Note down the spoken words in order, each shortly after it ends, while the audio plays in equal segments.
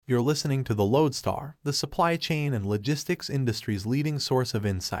You're listening to The Lodestar, the supply chain and logistics industry's leading source of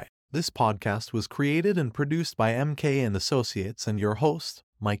insight. This podcast was created and produced by MK and Associates and your host,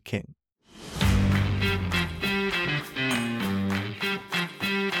 Mike King.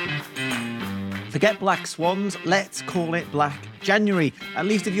 Forget black swans, let's call it Black January, at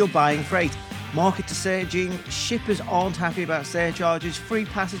least if you're buying freight. Markets are surging, shippers aren't happy about surcharges, free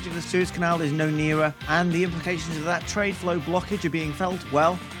passage of the Suez Canal is no nearer, and the implications of that trade flow blockage are being felt,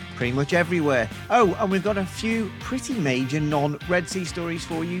 well, pretty much everywhere. Oh, and we've got a few pretty major non-Red Sea stories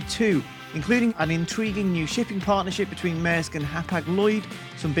for you too, including an intriguing new shipping partnership between Maersk and Hapag-Lloyd,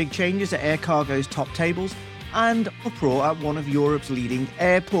 some big changes at air cargo's top tables, and uproar at one of Europe's leading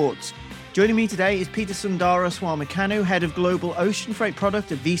airports. Joining me today is Peter Sundara Swamakanu, Head of Global Ocean Freight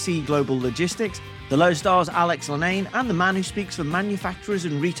Product at VC Global Logistics, the Lodestar's Alex Lanane, and the man who speaks for manufacturers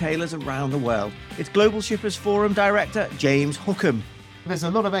and retailers around the world. It's Global Shippers Forum Director James Hookham. There's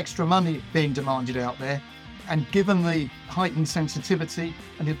a lot of extra money being demanded out there, and given the heightened sensitivity,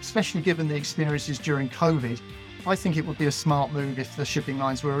 and especially given the experiences during COVID, I think it would be a smart move if the shipping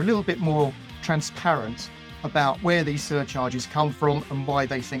lines were a little bit more transparent about where these surcharges come from and why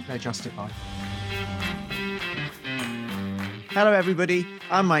they think they're justified. Hello everybody,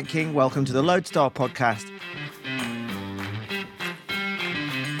 I'm Mike King. Welcome to the Lodestar podcast.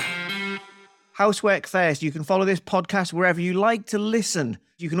 Housework first, you can follow this podcast wherever you like to listen.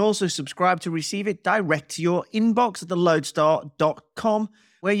 You can also subscribe to receive it direct to your inbox at thelodestar.com,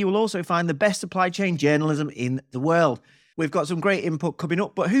 where you will also find the best supply chain journalism in the world. We've got some great input coming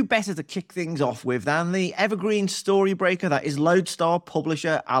up, but who better to kick things off with than the evergreen story breaker that is Lodestar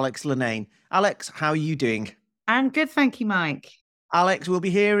publisher Alex Lanane. Alex, how are you doing? I'm good, thank you, Mike. Alex, we'll be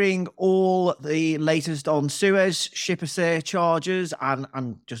hearing all the latest on Suez, shipper surcharges,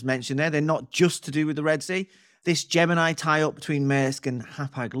 and just mention there, they're not just to do with the Red Sea. This Gemini tie-up between Maersk and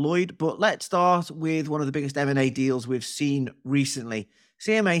Hapag-Lloyd, but let's start with one of the biggest M&A deals we've seen recently.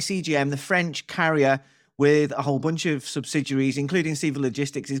 CMA CGM, the French carrier, with a whole bunch of subsidiaries, including CEVA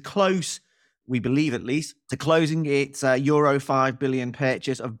Logistics, is close, we believe at least, to closing its Euro 5 billion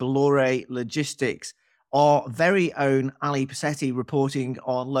purchase of Bolloré Logistics. Our very own Ali Passetti, reporting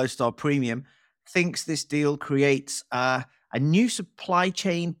on Lodestar Premium, thinks this deal creates a new supply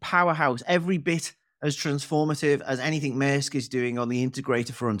chain powerhouse, every bit as transformative as anything Maersk is doing on the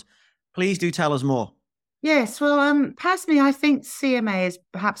integrator front. Please do tell us more. Yes, well, personally, I think CMA has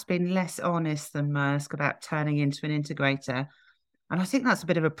perhaps been less honest than Maersk about turning into an integrator. And I think that's a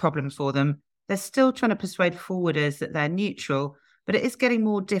bit of a problem for them. They're still trying to persuade forwarders that they're neutral, but it is getting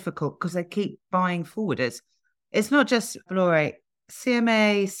more difficult because they keep buying forwarders. It's not just Bolloré.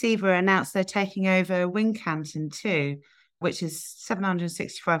 CMA, CEVA announced they're taking over Wincanton too, which is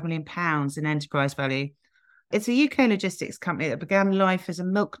 £765 million in enterprise value. It's a UK logistics company that began life as a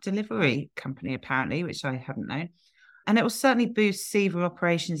milk delivery company, apparently, which I haven't known. And it will certainly boost CEVA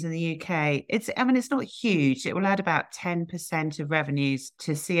operations in the UK. It's not huge. It will add about 10% of revenues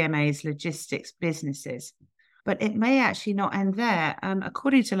to CMA's logistics businesses. But it may actually not end there.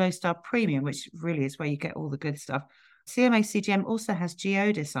 According to Lodestar Premium, which really is where you get all the good stuff, CMA CGM also has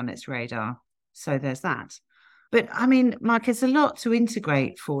Geodis on its radar. So there's that. But I mean, Mike, it's a lot to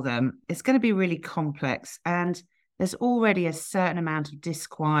integrate for them. It's going to be really complex. And there's already a certain amount of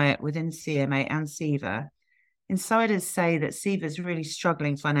disquiet within CMA and CEVA. Insiders say that CEVA is really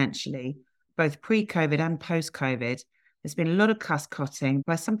struggling financially, both pre-COVID and post-COVID. There's been a lot of cost-cutting.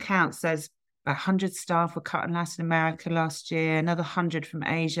 By some counts, there's 100 staff were cut in Latin America last year, another 100 from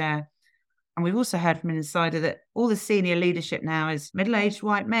Asia. And we've also heard from an insider that all the senior leadership now is middle-aged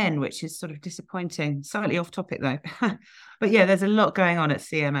white men, which is sort of disappointing. Slightly off topic, though. But yeah, there's a lot going on at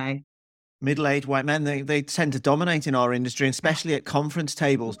CMA. Middle-aged white men, they tend to dominate in our industry, especially at conference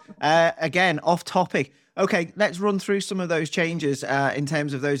tables. Again, off topic. Okay, let's run through some of those changes in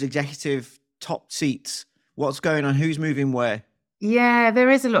terms of those executive top seats. What's going on? Who's moving where? Yeah,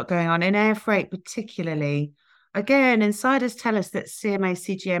 there is a lot going on in air freight particularly. Again, insiders tell us that CMA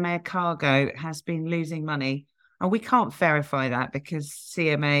CGM Air Cargo has been losing money. And we can't verify that because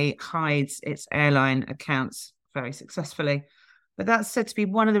CMA hides its airline accounts very successfully. But that's said to be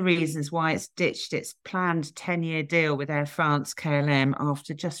one of the reasons why it's ditched its planned 10-year deal with Air France KLM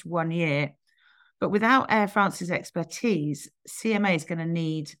after just 1 year. But without Air France's expertise, CMA is going to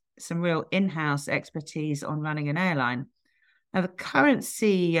need some real in-house expertise on running an airline. Now, the current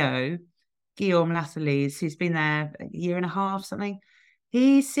CEO, Guillaume Lathalise, who's been there a year and a half, something,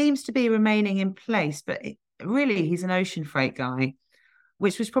 he seems to be remaining in place, but really he's an ocean freight guy,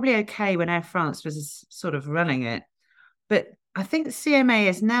 which was probably okay when Air France was sort of running it. But I think the CMA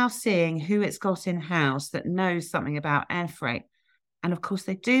is now seeing who it's got in-house that knows something about air freight. And of course,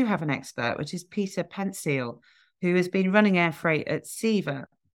 they do have an expert, which is Peter Pencil, who has been running air freight at CEVA.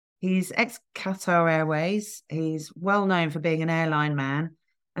 He's ex-Qatar Airways. He's well known for being an airline man.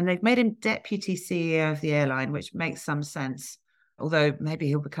 And they've made him deputy CEO of the airline, which makes some sense. Although maybe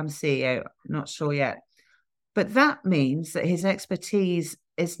he'll become CEO, not sure yet. But that means that his expertise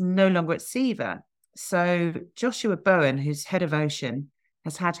is no longer at CEVA. So Joshua Bowen, who's head of ocean,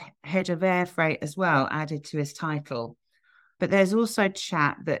 has had head of air freight as well added to his title. But there's also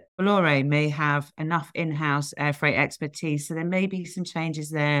chat that Bolloré may have enough in-house air freight expertise, so there may be some changes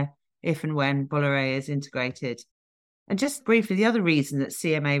there if and when Bolloré is integrated. And just briefly, the other reason that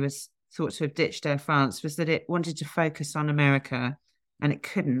CMA was thought to have ditched Air France was that it wanted to focus on America, and it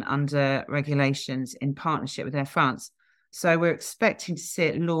couldn't under regulations in partnership with Air France. So we're expecting to see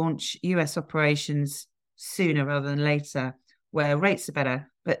it launch US operations sooner rather than later, where rates are better.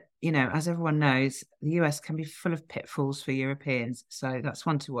 But, as everyone knows, the US can be full of pitfalls for Europeans. So that's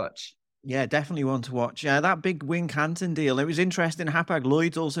one to watch. Yeah, definitely one to watch. That big Wincanton deal, it was interesting.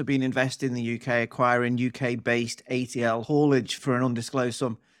 Hapag-Lloyd's also been invested in the UK, acquiring UK-based ATL haulage for an undisclosed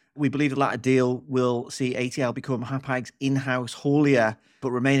sum. We believe the latter deal will see ATL become Hapag's in-house haulier,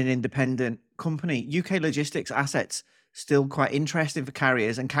 but remain an independent company. UK logistics assets still quite interesting for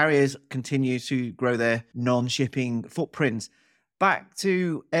carriers, and carriers continue to grow their non-shipping footprints. Back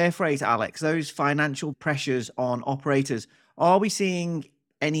to air freight, Alex, those financial pressures on operators. Are we seeing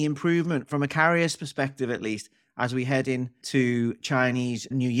any improvement from a carrier's perspective, at least, as we head into Chinese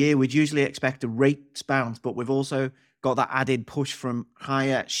New Year? We'd usually expect a rates bounce, but we've also got that added push from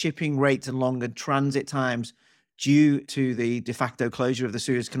higher shipping rates and longer transit times due to the de facto closure of the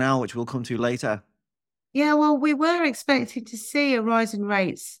Suez Canal, which we'll come to later. Yeah, well, we were expecting to see a rise in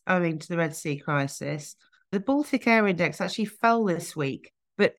rates owing to the Red Sea crisis. The Baltic Air Index actually fell this week,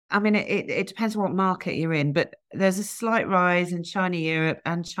 but it depends on what market you're in, but there's a slight rise in China, Europe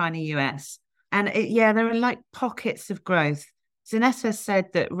and China, US. And there are like pockets of growth. Zanetta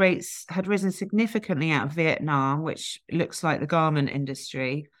said that rates had risen significantly out of Vietnam, which looks like the garment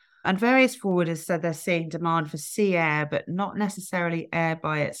industry. And various forwarders said they're seeing demand for sea air, but not necessarily air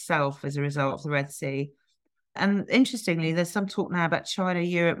by itself as a result of the Red Sea. And interestingly, there's some talk now about China,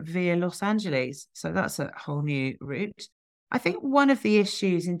 Europe via Los Angeles. So that's a whole new route. I think one of the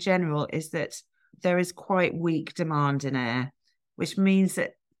issues in general is that there is quite weak demand in air, which means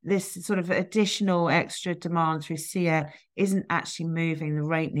that this sort of additional extra demand through sea air isn't actually moving the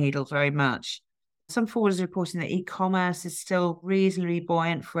rate needle very much. Some forwarders are reporting that e-commerce is still reasonably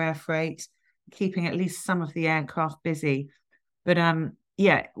buoyant for air freight, keeping at least some of the aircraft busy. But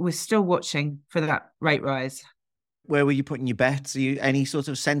we're still watching for that rate rise. Where were you putting your bets? Are you any sort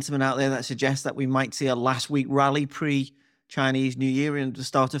of sentiment out there that suggests that we might see a last week rally pre-Chinese New Year in the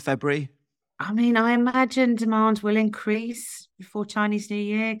start of February? I imagine demand will increase before Chinese New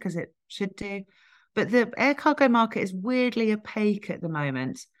Year because it should do. But the air cargo market is weirdly opaque at the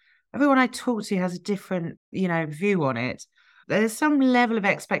moment. Everyone I talk to has a different, view on it. There's some level of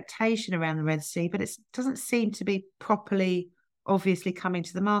expectation around the Red Sea, but it doesn't seem to be properly, obviously coming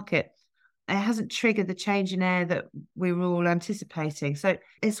to the market. It hasn't triggered the change in air that we were all anticipating. So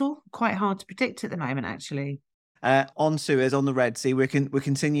it's all quite hard to predict at the moment, actually. On Suez, on the Red Sea, we're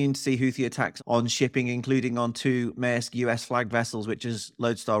continuing to see Houthi attacks on shipping, including on 2 Maersk US-flagged vessels, which, as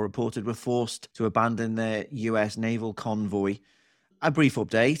Lodestar reported, were forced to abandon their US naval convoy. A brief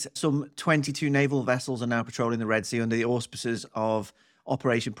update. Some 22 naval vessels are now patrolling the Red Sea under the auspices of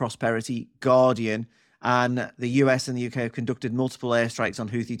Operation Prosperity Guardian. And the US and the UK have conducted multiple airstrikes on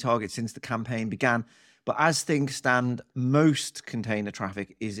Houthi targets since the campaign began. But as things stand, most container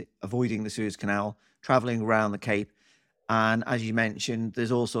traffic is avoiding the Suez Canal, traveling around the Cape. And as you mentioned,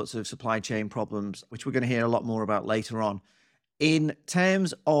 there's all sorts of supply chain problems, which we're going to hear a lot more about later on. In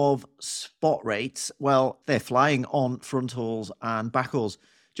terms of spot rates, well, they're flying on front hauls and back hauls.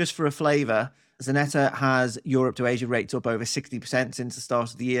 Just for a flavour, Zanetta has Europe to Asia rates up over 60% since the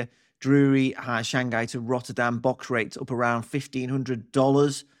start of the year. Drewry has Shanghai to Rotterdam box rates up around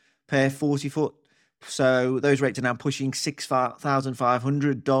 $1,500 per 40 foot. So those rates are now pushing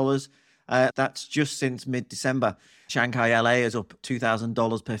 $6,500. That's just since mid-December. Shanghai LA is up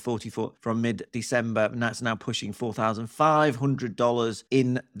 $2,000 per 40 foot from mid-December, and that's now pushing $4,500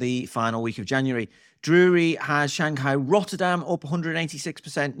 in the final week of January. Drewry has Shanghai Rotterdam up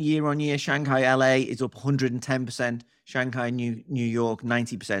 186% year on year. Shanghai LA is up 110%. Shanghai New York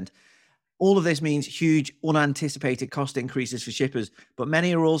 90%. All of this means huge unanticipated cost increases for shippers, but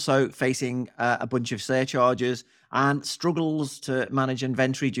many are also facing a bunch of surcharges and struggles to manage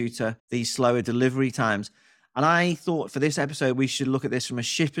inventory due to these slower delivery times. And I thought for this episode, we should look at this from a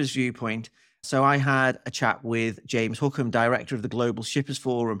shipper's viewpoint So I had a chat with James Hookham, director of the Global Shippers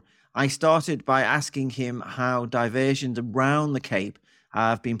Forum. I started by asking him how diversions around the Cape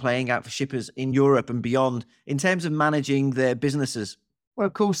have been playing out for shippers in Europe and beyond in terms of managing their businesses. Well,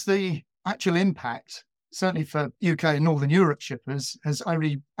 of course, the actual impact, certainly for UK and Northern Europe shippers, has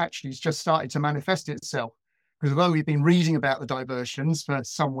only actually just started to manifest itself. Because although we've been reading about the diversions for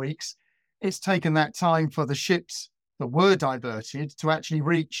some weeks, it's taken that time for the ships that were diverted to actually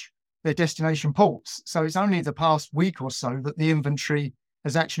reach their destination ports. So it's only the past week or so that the inventory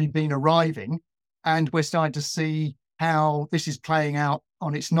has actually been arriving, and we're starting to see how this is playing out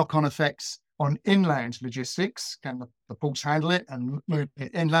on its knock-on effects on inland logistics. Can the ports handle it and move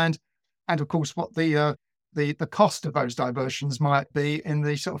it inland? And of course, what the cost of those diversions might be in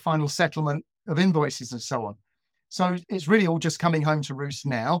the sort of final settlement of invoices and so on. So it's really all just coming home to roost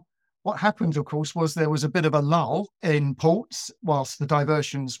now. What happened, of course, was there was a bit of a lull in ports whilst the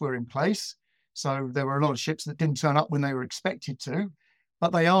diversions were in place. So there were a lot of ships that didn't turn up when they were expected to,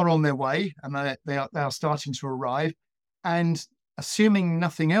 but they are on their way and they are starting to arrive. And assuming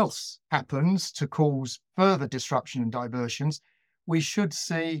nothing else happens to cause further disruption and diversions, we should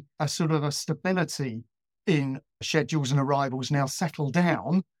see a sort of a stability in schedules and arrivals now settle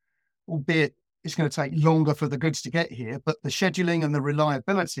down, albeit it's going to take longer for the goods to get here, but the scheduling and the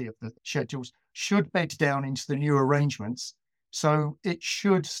reliability of the schedules should bed down into the new arrangements. So it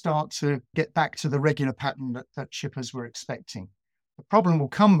should start to get back to the regular pattern that shippers were expecting. The problem will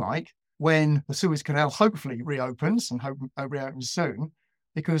come, Mike, when the Suez Canal hopefully reopens and reopens soon,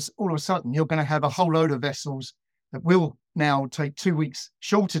 because all of a sudden you're going to have a whole load of vessels that will now take 2 weeks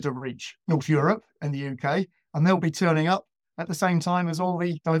shorter to reach North Europe and the UK, and they'll be turning up at the same time as all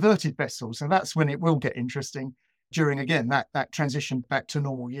the diverted vessels. So that's when it will get interesting during, again, that transition back to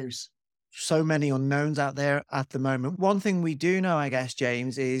normal use. So many unknowns out there at the moment. One thing we do know, I guess,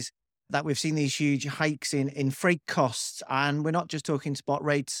 James, is that we've seen these huge hikes in freight costs, and we're not just talking spot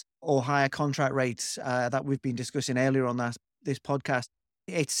rates or higher contract rates that we've been discussing earlier on this podcast.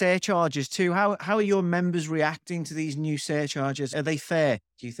 It's surcharges too. How are your members reacting to these new surcharges? Are they fair,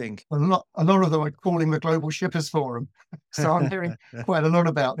 do you think? Well, a lot of them are calling the Global Shippers Forum. So I'm hearing quite a lot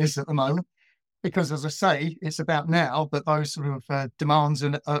about this at the moment, because as I say, it's about now, but those sort of demands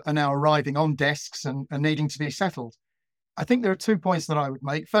are now arriving on desks and needing to be settled. I think there are 2 points that I would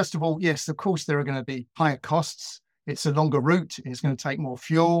make. First of all, yes, of course, there are going to be higher costs. It's a longer route. It's going to take more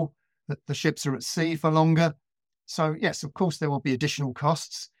fuel. The ships are at sea for longer. So yes, of course, there will be additional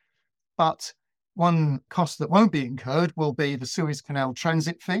costs. But one cost that won't be incurred will be the Suez Canal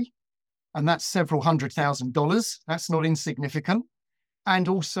transit fee. And that's several $100,000. That's not insignificant. And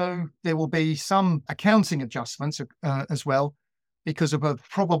also there will be some accounting adjustments as well, because of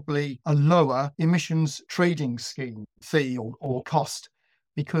probably a lower emissions trading scheme fee or cost,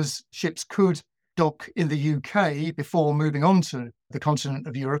 because ships could dock in the UK before moving on to the continent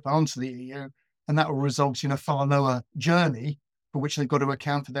of Europe, onto the EU, and that will result in a far lower journey for which they've got to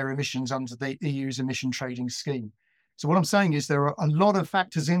account for their emissions under the EU's emission trading scheme. So what I'm saying is there are a lot of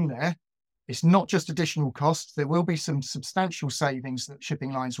factors in there. It's not just additional costs. There will be some substantial savings that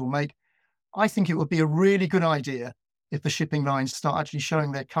shipping lines will make. I think it would be a really good idea if the shipping lines start actually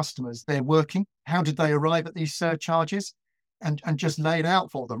showing their customers they're working. How did they arrive at these surcharges? And just lay it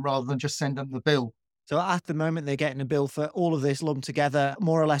out for them rather than just send them the bill. So at the moment, they're getting a bill for all of this lumped together,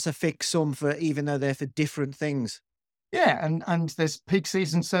 more or less a fixed sum for, even though they're for different things. Yeah, and there's peak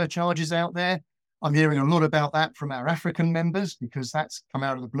season surcharges out there. I'm hearing a lot about that from our African members, because that's come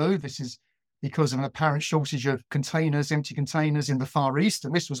out of the blue. This is because of an apparent shortage of containers, empty containers in the Far East.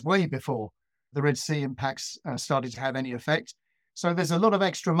 And this was way before the Red Sea impacts started to have any effect. So there's a lot of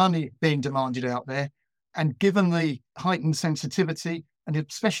extra money being demanded out there. And given the heightened sensitivity, and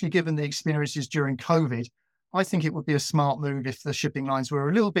especially given the experiences during COVID, I think it would be a smart move if the shipping lines were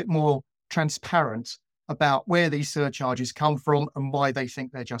a little bit more transparent about where these surcharges come from and why they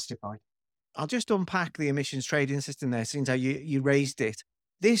think they're justified. I'll just unpack the emissions trading system there, since how you raised it.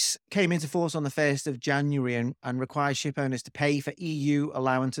 This came into force on the 1st of January and requires ship owners to pay for EU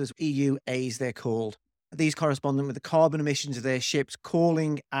allowances, EUAs they're called. These corresponding with the carbon emissions of their ships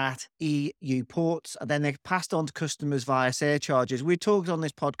calling at EU ports, and then they're passed on to customers via surcharges. We talked on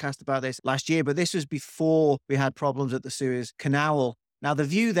this podcast about this last year, but this was before we had problems at the Suez Canal. Now, the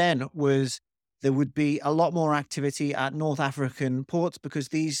view then was there would be a lot more activity at North African ports, because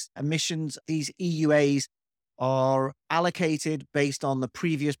these emissions, these EUAs, are allocated based on the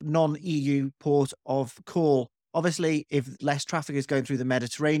previous non-EU port of call. Obviously, if less traffic is going through the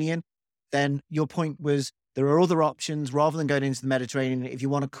Mediterranean, then your point was there are other options rather than going into the Mediterranean if you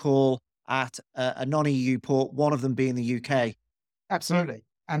want to call at a non-EU port, one of them being the UK. Absolutely.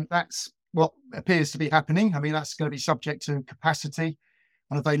 And that's what appears to be happening. I mean, that's going to be subject to capacity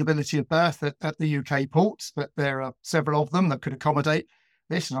and availability of berth at the UK ports, but there are several of them that could accommodate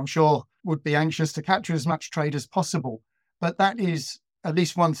this, and I'm sure would be anxious to capture as much trade as possible. But that is at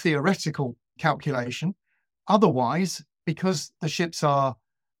least one theoretical calculation. Otherwise, because the ships are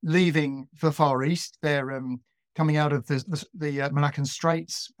leaving the Far East, they're coming out of the Malaccan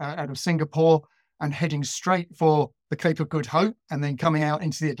Straits, out of Singapore, and heading straight for the Cape of Good Hope, and then coming out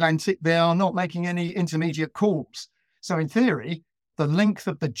into the Atlantic. They are not making any intermediate calls. So in theory, the length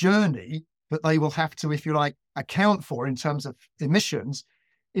of the journey that they will have to, if you like, account for in terms of emissions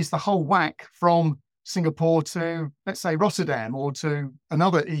is the whole whack from Singapore to, let's say, Rotterdam or to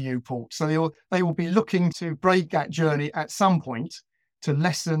another EU port. So they will be looking to break that journey at some point to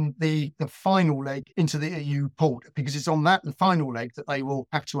lessen the final leg into the EU port, because it's on the final leg that they will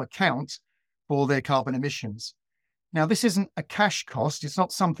have to account for their carbon emissions. Now, this isn't a cash cost. It's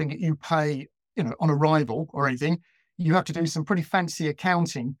not something that you pay, on arrival or anything. You have to do some pretty fancy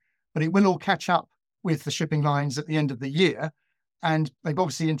accounting, but it will all catch up with the shipping lines at the end of the year. And they've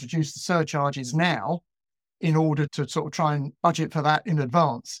obviously introduced the surcharges now in order to sort of try and budget for that in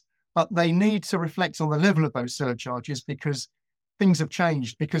advance. But they need to reflect on the level of those surcharges, because things have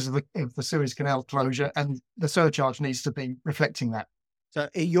changed because of the Suez Canal closure, and the surcharge needs to be reflecting that. So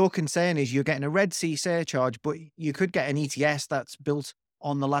your concern is you're getting a Red Sea surcharge, but you could get an ETS that's built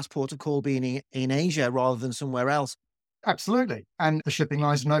on the last port of call being in Asia rather than somewhere else. Absolutely. And the shipping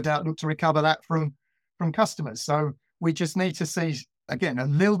lines no doubt look to recover that from customers. So we just need to see, again, a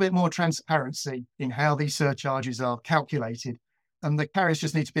little bit more transparency in how these surcharges are calculated. And the carriers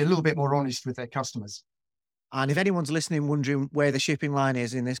just need to be a little bit more honest with their customers. And if anyone's listening wondering where the shipping line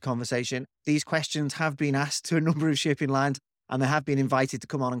is in this conversation, these questions have been asked to a number of shipping lines, and they have been invited to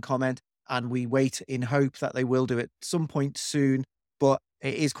come on and comment. And we wait in hope that they will do it some point soon. But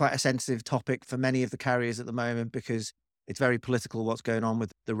it is quite a sensitive topic for many of the carriers at the moment, because it's very political what's going on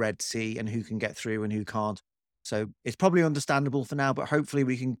with the Red Sea and who can get through and who can't. So it's probably understandable for now, but hopefully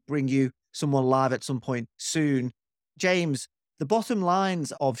we can bring you someone live at some point soon. James, the bottom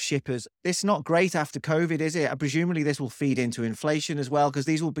lines of shippers, it's not great after COVID, is it? Presumably this will feed into inflation as well, because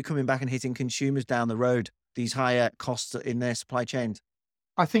these will be coming back and hitting consumers down the road, these higher costs in their supply chains.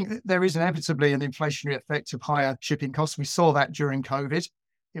 I think that there is inevitably an inflationary effect of higher shipping costs. We saw that during COVID.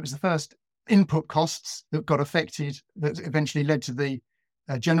 It was the first input costs that got affected that eventually led to the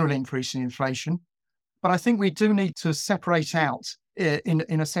general increase in inflation. But I think we do need to separate out in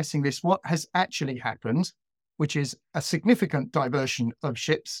assessing this what has actually happened, which is a significant diversion of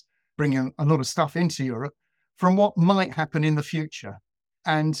ships bringing a lot of stuff into Europe, from what might happen in the future.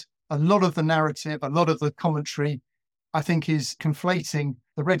 And a lot of the narrative, a lot of the commentary, I think, is conflating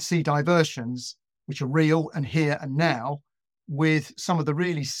the Red Sea diversions, which are real and here and now, with some of the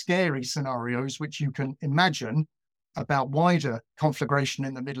really scary scenarios which you can imagine about wider conflagration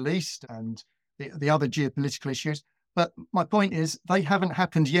in the Middle East and the other geopolitical issues. But my point is, they haven't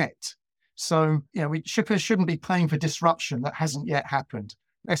happened yet. So, shippers shouldn't be paying for disruption that hasn't yet happened.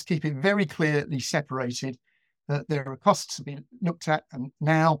 Let's keep it very clearly separated, that there are costs to be looked at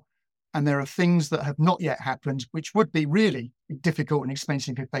now, and there are things that have not yet happened, which would be really difficult and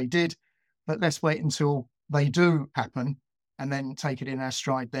expensive if they did. But let's wait until they do happen and then take it in our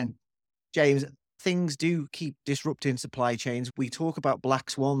stride then. James, things do keep disrupting supply chains. We talk about black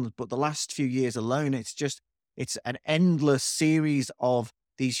swans, but the last few years alone, it's an endless series of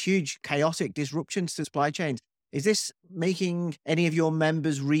these huge chaotic disruptions to supply chains. Is this making any of your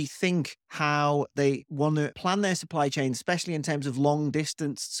members rethink how they want to plan their supply chains, especially in terms of long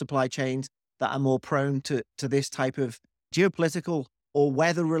distance supply chains that are more prone to this type of geopolitical or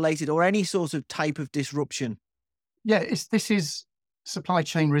weather related or any sort of type of disruption? Yeah, this is supply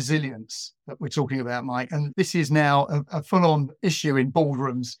chain resilience that we're talking about, Mike. And this is now a full-on issue in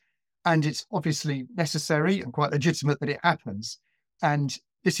boardrooms. And it's obviously necessary and quite legitimate that it happens. And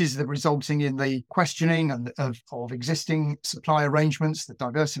this is resulting in the questioning of existing supply arrangements, the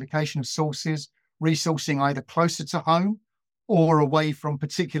diversification of sources, resourcing either closer to home or away from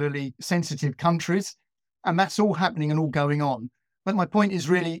particularly sensitive countries. And that's all happening and all going on. But my point is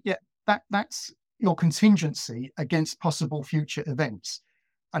really, that's your contingency against possible future events.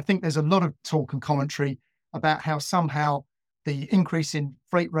 I think there's a lot of talk and commentary about how somehow the increase in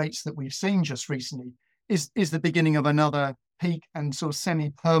freight rates that we've seen just recently is the beginning of another peak and sort of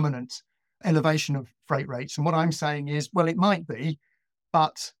semi-permanent elevation of freight rates. And what I'm saying is, well, it might be,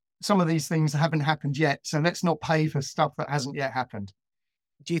 but some of these things haven't happened yet. So let's not pay for stuff that hasn't yet happened.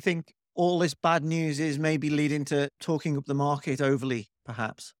 Do you think all this bad news is maybe leading to talking up the market overly,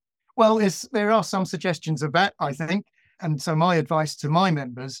 perhaps? Well, there are some suggestions of that, I think. And so my advice to my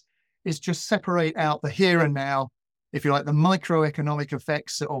members is just separate out the here and now, if you like, the microeconomic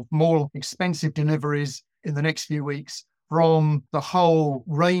effects of more expensive deliveries in the next few weeks from the whole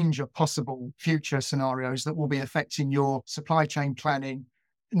range of possible future scenarios that will be affecting your supply chain planning,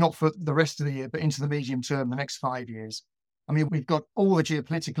 not for the rest of the year, but into the medium term, the next 5 years. I mean, we've got all the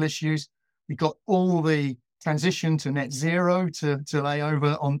geopolitical issues. We've got all the transition to net zero to lay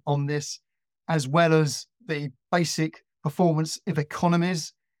over on this, as well as the basic performance of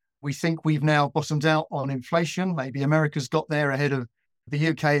economies. We think we've now bottomed out on inflation. Maybe America's got there ahead of the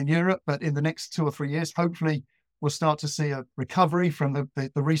UK and Europe, but in the next 2 or 3 years, hopefully we'll start to see a recovery from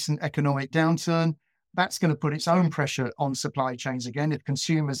the recent economic downturn. That's going to put its own pressure on supply chains again if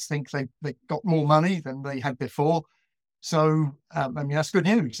consumers think they've got more money than they had before. So, I mean, that's good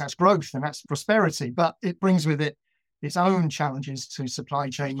news. That's growth and that's prosperity, but it brings with it its own challenges to supply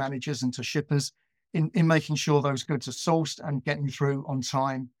chain managers and to shippers in making sure those goods are sourced and getting through on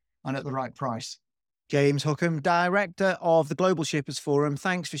time and at the right price. James Hookham, Director of the Global Shippers Forum,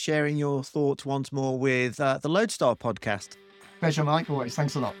 thanks for sharing your thoughts once more with the Lodestar podcast. Pleasure, Mike, always.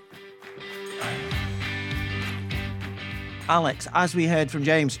 Thanks a lot. Alex, as we heard from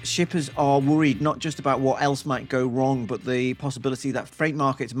James, shippers are worried not just about what else might go wrong, but the possibility that freight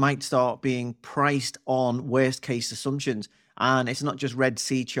markets might start being priced on worst case assumptions. And it's not just Red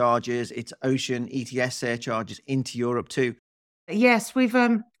Sea charges, it's ocean ETS surcharges into Europe too. Yes, we've,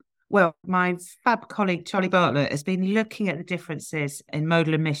 well, my fab colleague, Charlie Bartlett, has been looking at the differences in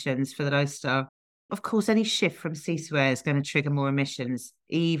modal emissions for the Lodestar. Of course, any shift from sea to air is going to trigger more emissions,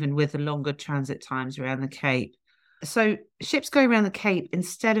 even with the longer transit times around the Cape. So ships going around the Cape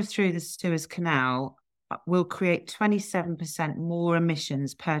instead of through the Suez Canal will create 27% more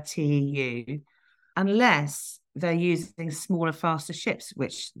emissions per TEU, unless they're using smaller, faster ships,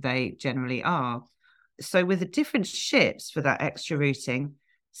 which they generally are. So with the different ships for that extra routing,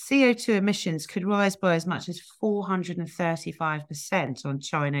 CO2 emissions could rise by as much as 435% on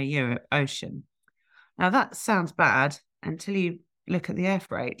China-Europe ocean. Now that sounds bad until you look at the air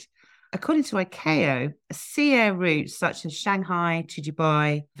freight. According to ICAO, a sea air route such as Shanghai to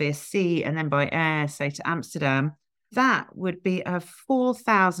Dubai via sea and then by air, say to Amsterdam, that would be a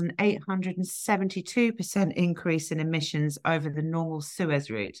 4,872% increase in emissions over the normal Suez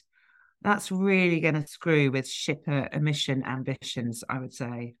route. That's really going to screw with shipper emission ambitions, I would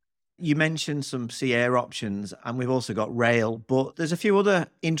say. You mentioned some sea air options, and we've also got rail, but there's a few other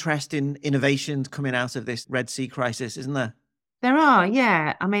interesting innovations coming out of this Red Sea crisis, isn't there? There are,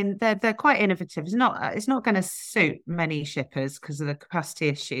 yeah. I mean, they're quite innovative. It's not going to suit many shippers because of the capacity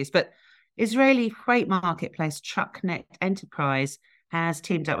issues, but Israeli freight marketplace TruckNet Enterprise has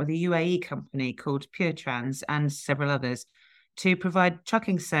teamed up with a UAE company called PureTrans and several others to provide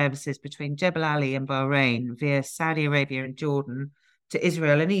trucking services between Jebel Ali and Bahrain via Saudi Arabia and Jordan to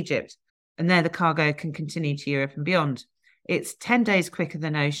Israel and Egypt. And there the cargo can continue to Europe and beyond. It's 10 days quicker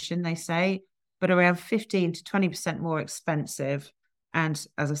than ocean, they say, but around 15 to 20% more expensive. And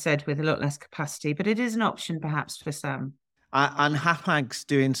as I said, with a lot less capacity, but it is an option perhaps for some. And Hapag's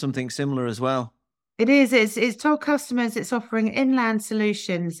doing something similar as well. It is. It's told customers it's offering inland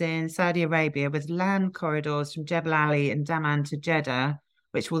solutions in Saudi Arabia with land corridors from Jebel Ali and Daman to Jeddah,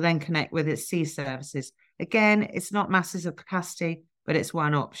 which will then connect with its sea services. Again, it's not masses of capacity, but it's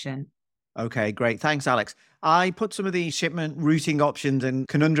one option. Okay, great. Thanks, Alex. I put some of the shipment routing options and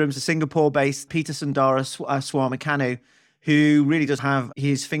conundrums to Singapore-based Peter Sundara Swamakanu, who really does have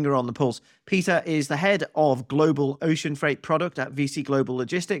his finger on the pulse. Peter is the head of global ocean freight product at VC Global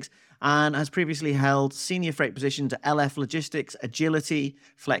Logistics and has previously held senior freight positions at LF Logistics, Agility,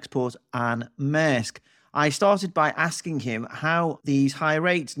 Flexport, and Maersk. I started by asking him how these high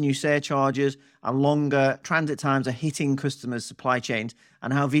rates, new surcharges, and longer transit times are hitting customers' supply chains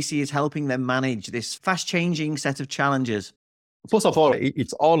and how VC is helping them manage this fast-changing set of challenges. First of all,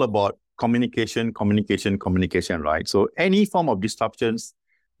 it's all about communication, right? So any form of disruptions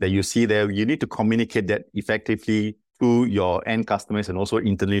that you see there, you need to communicate that effectively to your end customers and also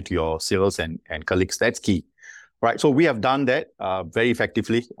internally to your sales and colleagues. That's key, right? So we have done that very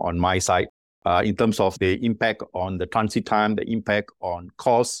effectively on my side in terms of the impact on the transit time, the impact on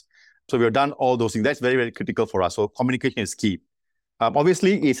costs. So we have done all those things. That's very, very critical for us. So communication is key.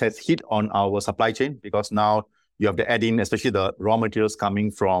 Obviously, it has hit on our supply chain because now you have to add in, especially the raw materials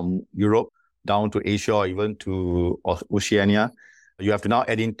coming from Europe down to Asia or even to Oceania. You have to now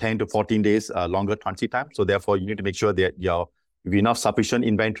add in 10 to 14 days longer transit time. So therefore, you need to make sure that you have enough sufficient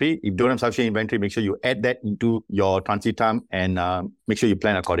inventory. If you don't have sufficient inventory, make sure you add that into your transit time and make sure you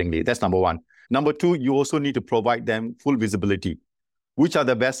plan accordingly. That's number one. Number two, you also need to provide them full visibility. Which are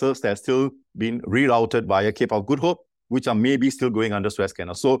the vessels that are still being rerouted via Cape of Good Hope, which are maybe still going under Suez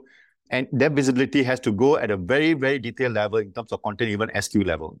Canal. So And that visibility has to go at a very, very detailed level in terms of content, even SKU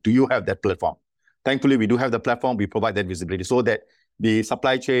level. Do you have that platform? Thankfully, we do have the platform. We provide that visibility so that the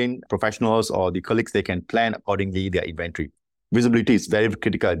supply chain professionals or the colleagues, they can plan accordingly their inventory. Visibility is very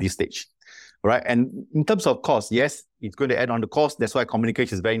critical at this stage, right? And in terms of cost, yes, it's going to add on the cost. That's why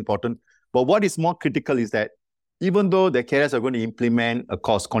communication is very important. But what is more critical is that even though the carriers are going to implement a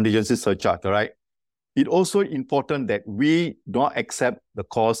cost contingency surcharge, all right, it's also important that we don't accept the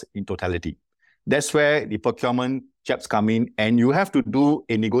cost in totality. That's where the procurement chaps come in, and you have to do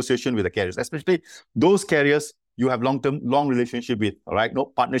a negotiation with the carriers, especially those carriers you have long relationship with, all right, no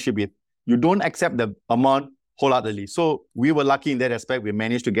partnership with. You don't accept the amount wholeheartedly. So we were lucky in that aspect. We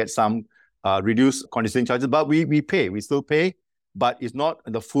managed to get some reduced conditioning charges, but we still pay, but it's not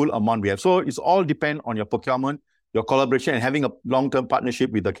the full amount we have. So it's all depend on your procurement, your collaboration, and having a long-term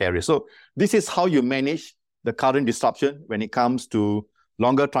partnership with the carrier. So this is how you manage the current disruption when it comes to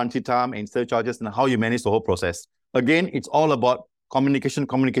longer transit time and surcharges, and how you manage the whole process. Again, it's all about communication,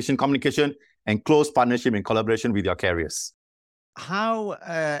 and close partnership and collaboration with your carriers. How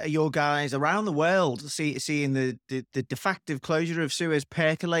are your guys around the world seeing the de facto closure of Suez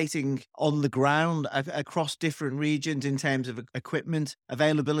percolating on the ground across different regions in terms of equipment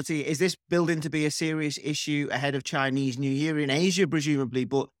availability? Is this building to be a serious issue ahead of Chinese New Year in Asia, presumably?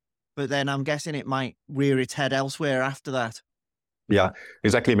 But then I'm guessing it might rear its head elsewhere after that. Yeah,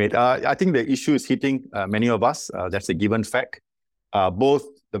 exactly, mate. I think the issue is hitting many of us. That's a given fact. Both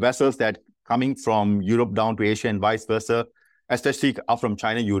the vessels that coming from Europe down to Asia and vice versa, especially up from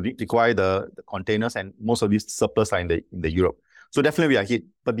China, you require the containers, and most of these surplus are in the Europe. So definitely we are hit.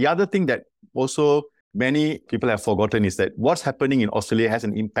 But the other thing that also many people have forgotten is that what's happening in Australia has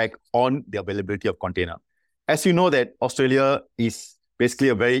an impact on the availability of container. As you know, that Australia is basically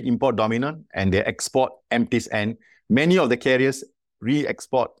a very import dominant, and they export empties, and many of the carriers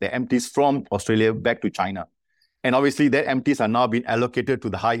re-export the empties from Australia back to China. And obviously, their empties are now being allocated to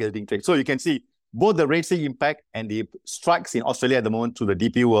the high-yielding trade. So you can see both the Red Sea impact and the strikes in Australia at the moment to the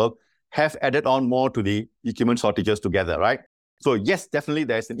DP world have added on more to the equipment shortages together, right? So yes, definitely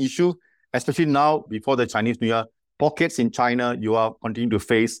there's an issue, especially now before the Chinese New Year. Pockets in China, you are continuing to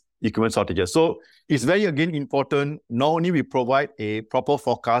face equipment shortages. So it's very, again, important, not only we provide a proper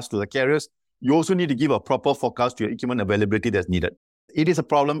forecast to the carriers, you also need to give a proper forecast to your equipment availability that's needed. It is a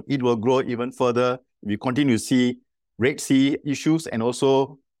problem. It will grow even further. We continue to see Red Sea issues, and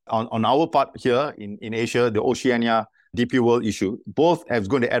also on our part here in Asia, the Oceania DP World issue. Both are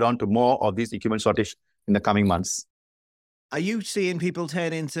going to add on to more of this equipment shortage in the coming months. Are you seeing people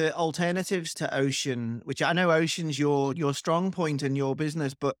turn into alternatives to ocean, which I know ocean's your strong point in your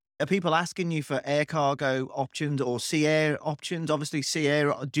business, but are people asking you for air cargo options or sea air options? Obviously, sea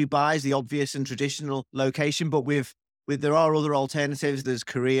air, Dubai is the obvious and traditional location, but with there are other alternatives. There's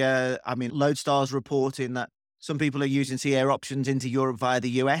Korea. I mean, Loadstar's reporting that some people are using sea air options into Europe via the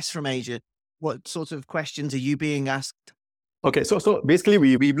US from Asia. What sort of questions are you being asked? Okay, so basically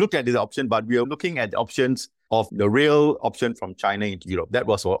we've looked at this option, but we are looking at the options of the rail option from China into Europe. That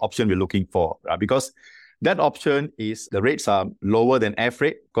was our option we're looking for, right? Because that option is the rates are lower than air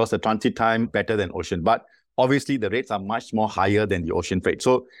freight because the transit time better than ocean. But obviously the rates are much more higher than the ocean freight.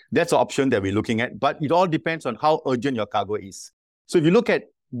 So that's the option that we're looking at. But it all depends on how urgent your cargo is. So if you look at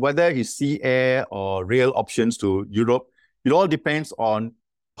whether it's sea, air, or rail options to Europe, it all depends on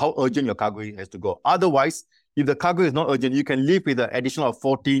how urgent your cargo has to go. Otherwise, if the cargo is not urgent, you can live with an additional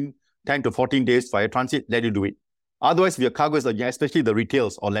 10 to 14 days via transit, let you do it. Otherwise, if your cargo is urgent, especially the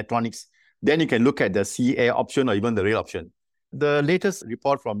retails or electronics, then you can look at the sea air option or even the rail option. The latest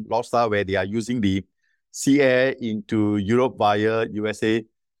report from Loadstar, where they are using the sea air into Europe via USA,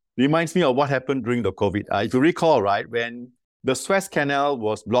 reminds me of what happened during the COVID. If you recall, right, when the Suez Canal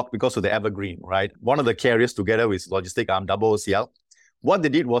was blocked because of the Evergreen, right? One of the carriers together with logistic arm OOCL, what they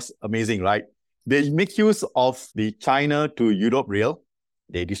did was amazing, right? They make use of the China to Europe rail.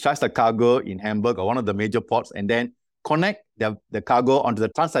 They discharge the cargo in Hamburg or one of the major ports, and then connect the cargo onto the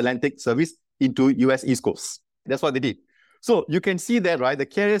transatlantic service into US East Coast. That's what they did. So you can see that, right? The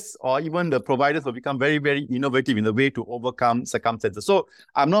carriers or even the providers will become very, very innovative in the way to overcome circumstances. So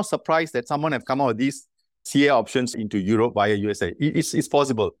I'm not surprised that someone have come out with these CA options into Europe via USA. It's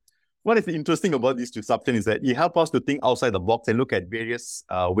possible. What is interesting about this disruption is that it helps us to think outside the box and look at various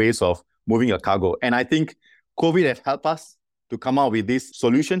ways of moving your cargo. And I think COVID has helped us to come out with these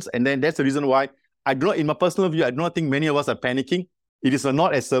solutions. And then that's the reason why in my personal view, I do not think many of us are panicking. It is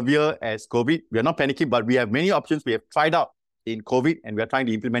not as severe as COVID. We are not panicking, but we have many options we have tried out in COVID, and we are trying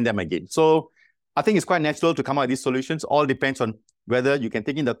to implement them again. So I think it's quite natural to come out with these solutions. All depends on whether you can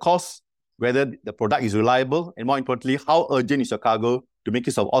take in the cost, whether the product is reliable, and more importantly, how urgent is your cargo to make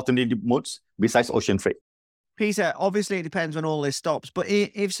use of alternative modes besides ocean freight. Peter, obviously it depends when all this stops, but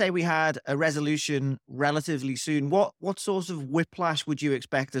if say we had a resolution relatively soon, what sort of whiplash would you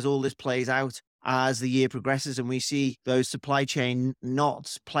expect as all this plays out as the year progresses and we see those supply chain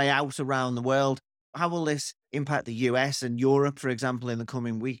knots play out around the world? How will this impact the US and Europe, for example, in the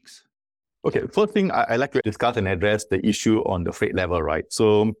coming weeks? Okay, first thing I like to discuss and address the issue on the freight level, right?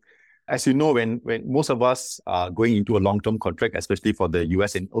 So as you know, when most of us are going into a long-term contract, especially for the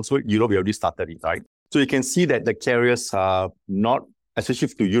US and also Europe, we already started it, right? So you can see that the carriers are not, especially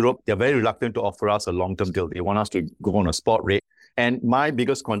to Europe, they're very reluctant to offer us a long-term deal. They want us to go on a spot rate. And my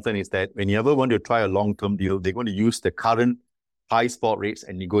biggest concern is that when you ever want to try a long-term deal, they're going to use the current high spot rates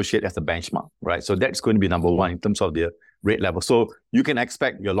and negotiate as a benchmark, right? So that's going to be number one in terms of the rate level. So you can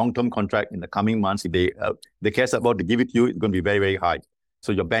expect your long-term contract in the coming months, if they care about to give it to you, it's going to be very, very high.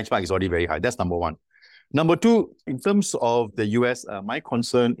 So your benchmark is already very high. That's number one. Number two, in terms of the US, my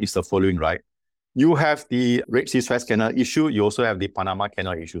concern is the following, right? You have the Red Sea Suez Canal issue. You also have the Panama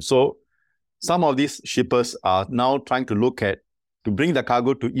Canal issue. So some of these shippers are now trying to look at, to bring the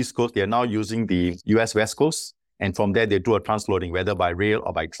cargo to East Coast, they are now using the US West Coast. And from there, they do a transloading, whether by rail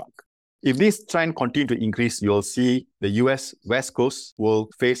or by truck. If this trend continue to increase, you'll see the US West Coast will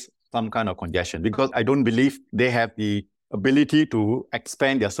face some kind of congestion because I don't believe they have the ability to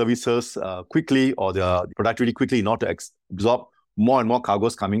expand their services quickly or their productivity quickly in order to absorb more and more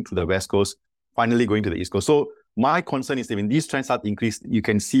cargoes coming to the West Coast, finally going to the East Coast. So my concern is that when these trends start to increase, you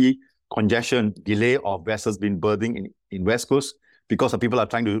can see congestion, delay of vessels being berthing in West Coast because people are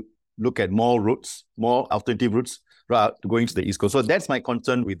trying to look at more routes, more alternative routes to going to the East Coast. So that's my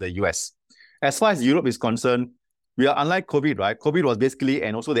concern with the US. As far as Europe is concerned, we are unlike COVID, right? COVID was basically,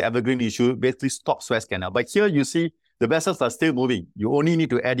 and also the evergreen issue, basically stopped Suez Canal. But here you see the vessels are still moving. You only need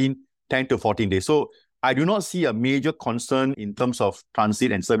to add in 10 to 14 days. So I do not see a major concern in terms of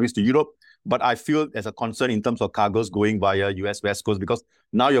transit and service to Europe, but I feel there's a concern in terms of cargoes going via US West Coast because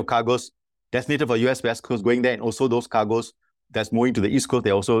now your cargoes designated for US West Coast going there, and also those cargoes that's moving to the East Coast,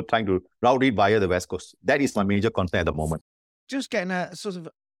 they're also trying to route it via the West Coast. That is my major concern at the moment. Just getting a sort of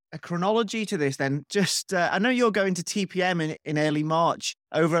a chronology to this then. Just, I know you're going to TPM in early March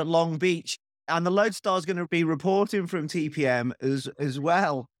over at Long Beach, and the Lodestar is going to be reporting from TPM as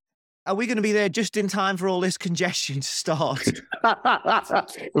well. Are we going to be there just in time for all this congestion to start?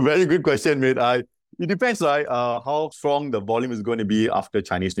 Very good question, mate. It depends, right? How strong the volume is going to be after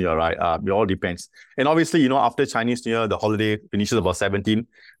Chinese New Year, right? It all depends. And obviously, after Chinese New Year, the holiday finishes about 17.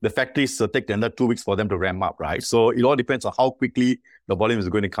 The factories take another 2 weeks for them to ramp up, right? So it all depends on how quickly the volume is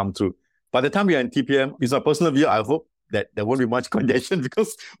going to come through. By the time we are in TPM, it's a personal view. I hope that there won't be much congestion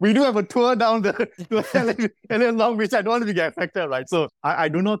because we do have a tour down to LA Long Beach. I don't want to get affected, right? So I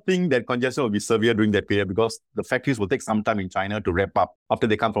do not think that congestion will be severe during that period because the factories will take some time in China to ramp up after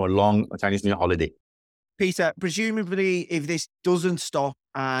they come from a long Chinese New Year holiday. Peter, presumably if this doesn't stop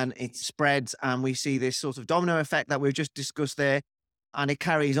and it spreads and we see this sort of domino effect that we've just discussed there and it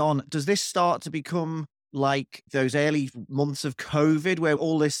carries on, does this start to become like those early months of COVID where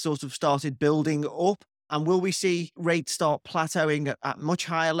all this sort of started building up? And will we see rates start plateauing at much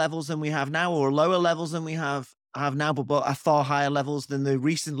higher levels than we have now or lower levels than we have now, but at far higher levels than the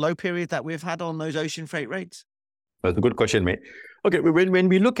recent low period that we've had on those ocean freight rates? That's a good question, mate. Okay, when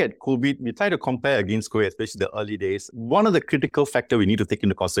we look at COVID, we try to compare against COVID, especially the early days. One of the critical factors we need to take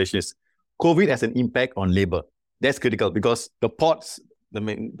into consideration is COVID has an impact on labor. That's critical because the ports,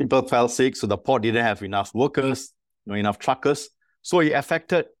 people fell sick, so the port didn't have enough workers, enough truckers. So it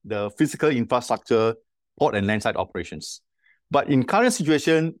affected the physical infrastructure, port and landside operations. But in current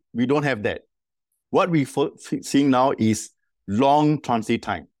situation, we don't have that. What we're seeing now is long transit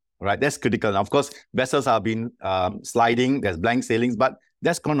time. Right, that's critical. Now, of course, vessels have been sliding, there's blank sailings, but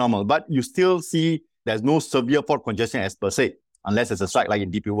that's quite normal. But you still see there's no severe port congestion as per se, unless there's a strike like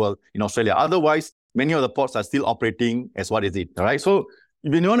in DP World in Australia. Otherwise, many of the ports are still operating as what is it, all right? So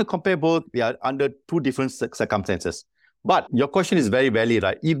if you want to compare both, they are under two different circumstances. But your question is very valid,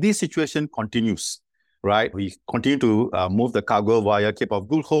 right? If this situation continues, right, we continue to move the cargo via Cape of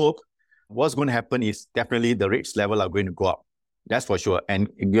Good Hope, what's going to happen is definitely the rates level are going to go up. That's for sure. And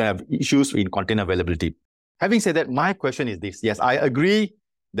you have issues in container availability. Having said that, my question is this. Yes, I agree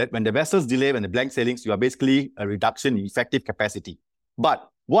that when the vessels delay, when the blank sailings, you are basically a reduction in effective capacity. But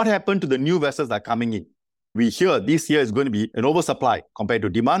what happened to the new vessels that are coming in? We hear this year is going to be an oversupply compared to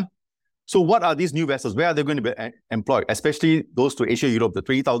demand. So what are these new vessels? Where are they going to be employed? Especially those to Asia, Europe, the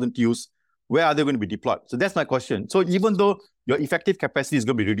 3,000 TEUs, where are they going to be deployed? So that's my question. So even though your effective capacity is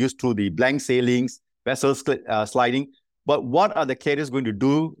going to be reduced through the blank sailings, vessels sliding, but what are the carriers going to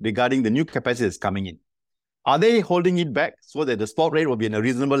do regarding the new capacity that's coming in? Are they holding it back so that the spot rate will be in a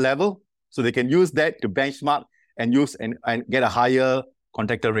reasonable level so they can use that to benchmark and use and get a higher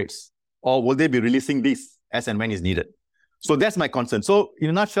contractor rates? Or will they be releasing this as and when is needed? So that's my concern. So in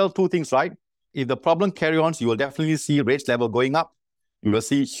a nutshell, two things, right? If the problem carry on, you will definitely see rates level going up. You will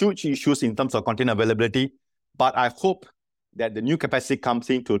see huge issues in terms of container availability. But I hope that the new capacity comes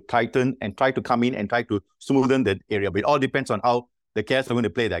in to tighten and try to come in and try to smoothen the area. But it all depends on how the carriers are going to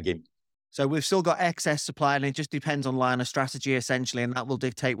play that game. So we've still got excess supply, and it just depends on line of strategy, essentially, and that will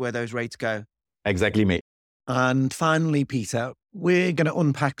dictate where those rates go. Exactly, mate. And finally, Peter, we're going to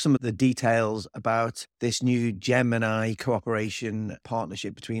unpack some of the details about this new Gemini cooperation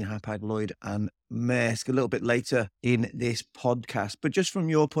partnership between Hapag-Lloyd and Maersk a little bit later in this podcast. But just from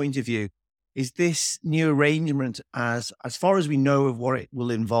your point of view, is this new arrangement, as far as we know of what it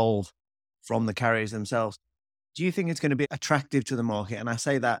will involve from the carriers themselves, do you think it's going to be attractive to the market? And I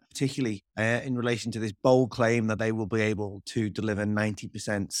say that particularly in relation to this bold claim that they will be able to deliver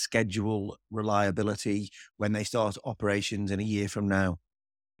 90% schedule reliability when they start operations in a year from now.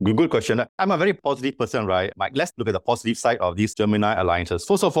 Good question. I'm a very positive person, right? Mike, let's look at the positive side of these Gemini alliances.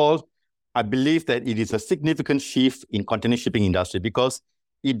 First of all, I believe that it is a significant shift in container shipping industry because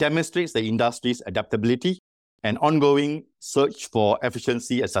it demonstrates the industry's adaptability and ongoing search for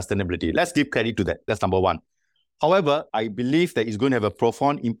efficiency and sustainability. Let's give credit to that. That's number one. However, I believe that it's going to have a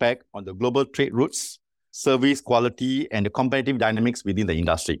profound impact on the global trade routes, service quality, and the competitive dynamics within the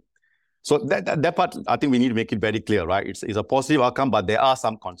industry. So that part, I think we need to make it very clear, right? It's a positive outcome, but there are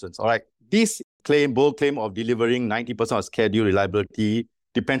some concerns, all right? This bold claim of delivering 90% of schedule reliability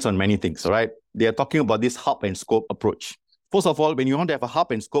depends on many things, all right? They are talking about this hub and scope approach. First of all, when you want to have a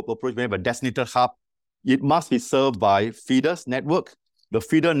hub and scope approach, when you have a designated hub, it must be served by feeders network. The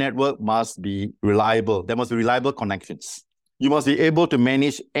feeder network must be reliable. There must be reliable connections. You must be able to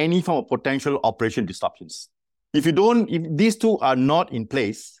manage any form of potential operation disruptions. If these two are not in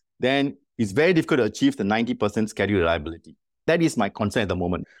place, then it's very difficult to achieve the 90% schedule reliability. That is my concern at the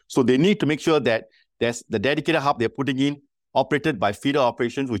moment. So they need to make sure that there's the dedicated hub they're putting in, operated by feeder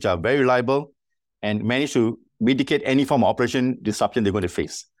operations, which are very reliable, and manage to mitigate any form of operation disruption they're going to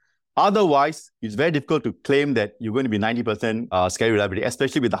face. Otherwise, it's very difficult to claim that you're going to be 90% schedule reliability,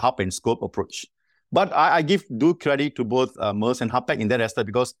 especially with the hub and scope approach. But I give due credit to both Maersk and Hapag in that aspect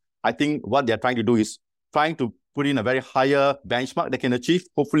because I think what they're trying to do is trying to put in a very higher benchmark they can achieve.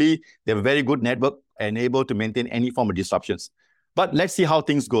 Hopefully, they have a very good network and able to maintain any form of disruptions. But let's see how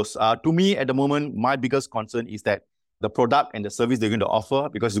things goes. To me, at the moment, my biggest concern is that the product and the service they're going to offer,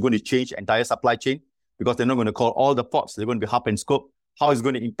 because it's going to change the entire supply chain, because they're not going to call all the ports, they're going to be hub and scope. How it's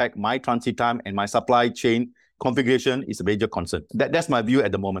going to impact my transit time and my supply chain configuration is a major concern. That's my view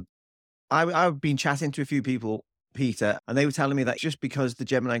at the moment. I've been chatting to a few people, Peter, and they were telling me that just because the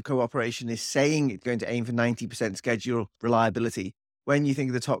Gemini cooperation is saying it's going to aim for 90% schedule reliability, when you think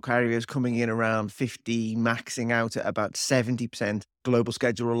of the top carriers coming in around 50, maxing out at about 70% global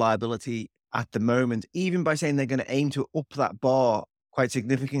schedule reliability at the moment, even by saying they're going to aim to up that bar quite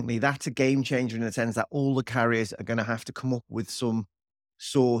significantly, that's a game changer in the sense that all the carriers are going to have to come up with some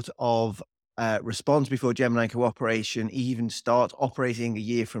sort of response before Gemini cooperation even starts operating a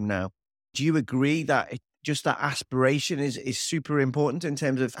year from now. Do you agree that just that aspiration is super important in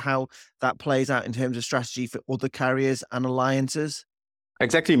terms of how that plays out in terms of strategy for other carriers and alliances?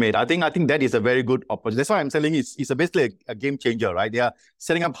 Exactly, mate. I think that is a very good opportunity. That's why I'm telling you, it's basically a game changer, right? They are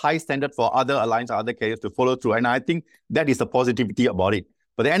setting up high standard for other alliances, other carriers to follow through. And I think that is the positivity about it.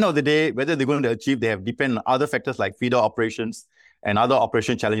 But at the end of the day, whether they're going to achieve, they have depend on other factors like feeder operations and other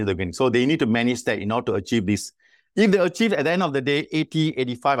operation challenges they're going. So they need to manage that in order to achieve this. If they achieve at the end of the day 80,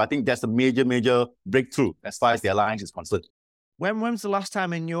 85, I think that's a major breakthrough as far as the alliance is concerned. When's the last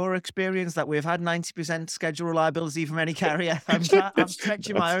time in your experience that we've had 90% schedule reliability from any carrier? I'm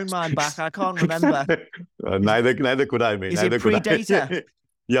stretching my own mind back. I can't remember. Neither could I, mate. Is it pre-data?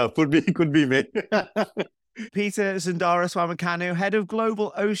 Yeah, could be, mate. Peter Sundaraswamakanu, Head of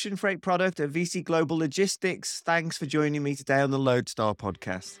Global Ocean Freight Product at VC Global Logistics. Thanks for joining me today on the Lodestar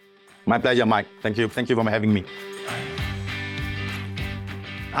podcast. My pleasure, Mike. Thank you for having me.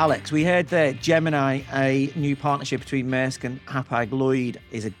 Alex, we heard that Gemini, a new partnership between Maersk and Hapag-Lloyd,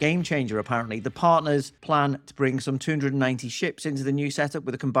 is a game changer, apparently. The partners plan to bring some 290 ships into the new setup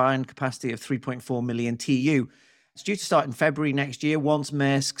with a combined capacity of 3.4 million TEU. It's due to start in February next year. Once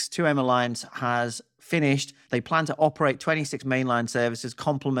Maersk's 2M Alliance has finished, they plan to operate 26 mainline services,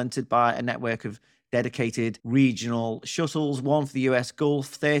 complemented by a network of dedicated regional shuttles, 1 for the US Gulf,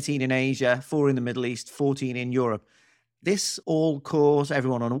 13 in Asia, 4 in the Middle East, 14 in Europe. This all caught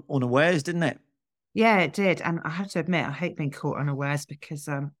everyone unawares, didn't it? Yeah, it did. And I have to admit, I hate being caught unawares because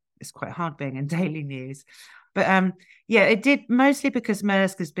it's quite hard being in daily news. But yeah, it did mostly because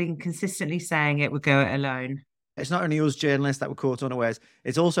Maersk has been consistently saying it would go it alone. It's not only us journalists that were caught unawares,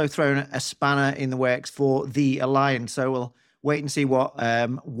 it's also thrown a spanner in the works for the alliance. So we'll wait and see what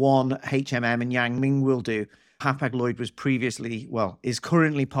one HMM and Yang Ming will do. Hapag-Lloyd was previously, is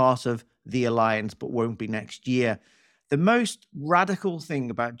currently part of the alliance, but won't be next year. The most radical thing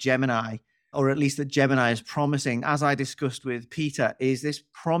about Gemini, or at least that Gemini is promising, as I discussed with Peter, is this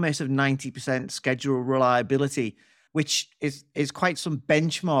promise of 90% schedule reliability, which is quite some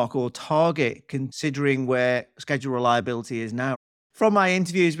benchmark or target considering where schedule reliability is now. From my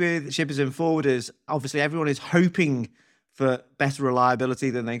interviews with shippers and forwarders, obviously everyone is hoping for better reliability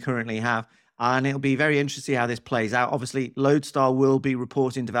than they currently have. And it'll be very interesting to see how this plays out. Obviously, Lodestar will be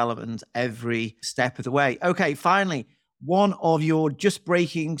reporting developments every step of the way. Okay, finally, one of your just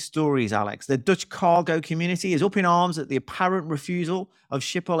breaking stories, Alex. The Dutch cargo community is up in arms at the apparent refusal of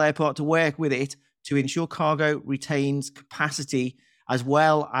Schiphol Airport to work with it to ensure cargo retains capacity as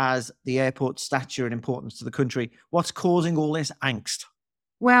well as the airport's stature and importance to the country. What's causing all this angst?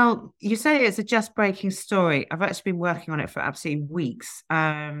 Well, you say it's a just breaking story. I've actually been working on it for absolutely weeks.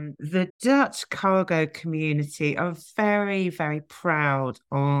 The Dutch cargo community are very, very proud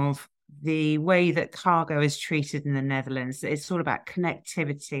of the way that cargo is treated in the Netherlands. It's all about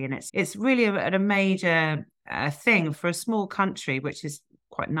connectivity, and it's really a major thing for a small country, which is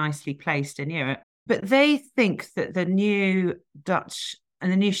quite nicely placed in Europe. But they think that the new Dutch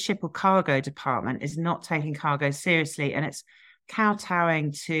and the new Schiphol cargo department is not taking cargo seriously, and it's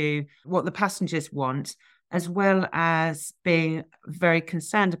kowtowing to what the passengers want, as well as being very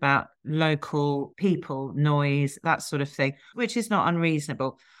concerned about local people, noise, that sort of thing, which is not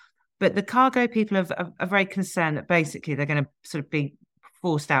unreasonable. But the cargo people are very concerned that basically they're going to sort of be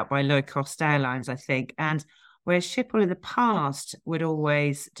forced out by low-cost airlines, I think. And whereas Schiphol in the past would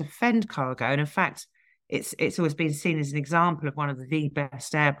always defend cargo, and in fact, it's always been seen as an example of one of the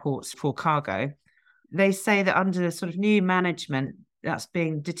best airports for cargo, they say that under the sort of new management, that's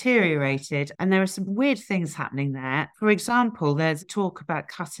being deteriorated, and there are some weird things happening there. For example, there's talk about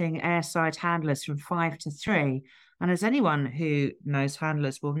cutting airside handlers from 5 to 3. And as anyone who knows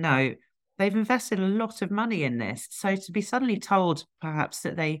handlers will know, they've invested a lot of money in this. So to be suddenly told perhaps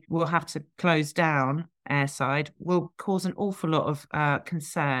that they will have to close down airside will cause an awful lot of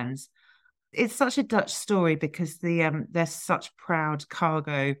concerns. It's such a Dutch story because they're such proud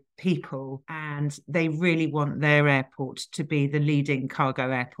cargo people, and they really want their airport to be the leading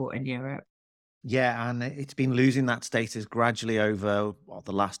cargo airport in Europe. Yeah, and it's been losing that status gradually over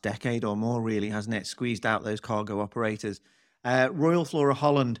the last decade or more, really, hasn't it? Squeezed out those cargo operators. Royal Flora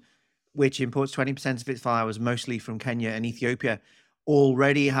Holland, which imports 20% of its flowers, mostly from Kenya and Ethiopia,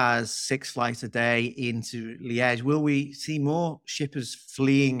 already has 6 flights a day into Liège. Will we see more shippers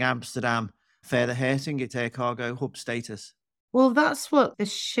fleeing Amsterdam, further hurting its air cargo hub status? Well, that's what the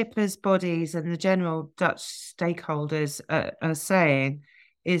shippers' bodies and the general Dutch stakeholders are saying,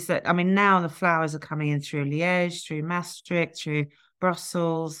 is that, I mean, now the flowers are coming in through Liège, through Maastricht, through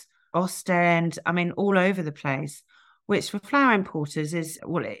Brussels, Ostend, I mean, all over the place, which for flower importers is,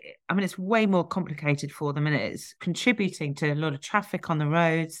 it's way more complicated for them, and it's contributing to a lot of traffic on the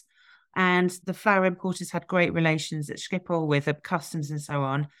roads. And the flower importers had great relations at Schiphol with the customs and so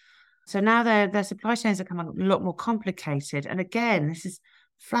on. So now their supply chains are becoming a lot more complicated. And again,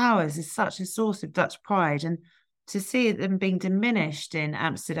 flowers is such a source of Dutch pride. And to see them being diminished in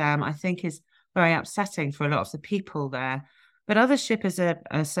Amsterdam, I think is very upsetting for a lot of the people there. But other shippers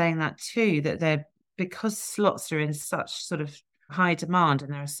are saying that too, that because slots are in such sort of high demand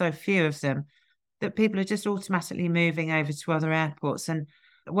and there are so few of them, that people are just automatically moving over to other airports. And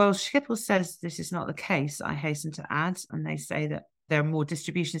well, Schiphol says this is not the case, I hasten to add, and they say that there are more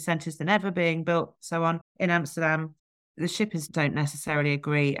distribution centres than ever being built, so on, in Amsterdam. The shippers don't necessarily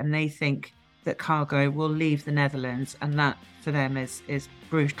agree, and they think that cargo will leave the Netherlands, and that for them is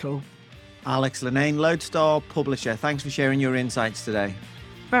brutal. Alex Linnane, Lodestar publisher, thanks for sharing your insights today.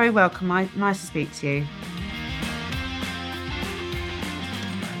 Very welcome. Nice to speak to you.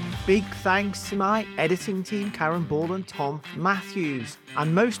 Big thanks to my editing team, Karen Ball and Tom Matthews.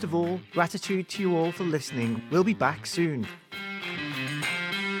 And most of all, gratitude to you all for listening. We'll be back soon.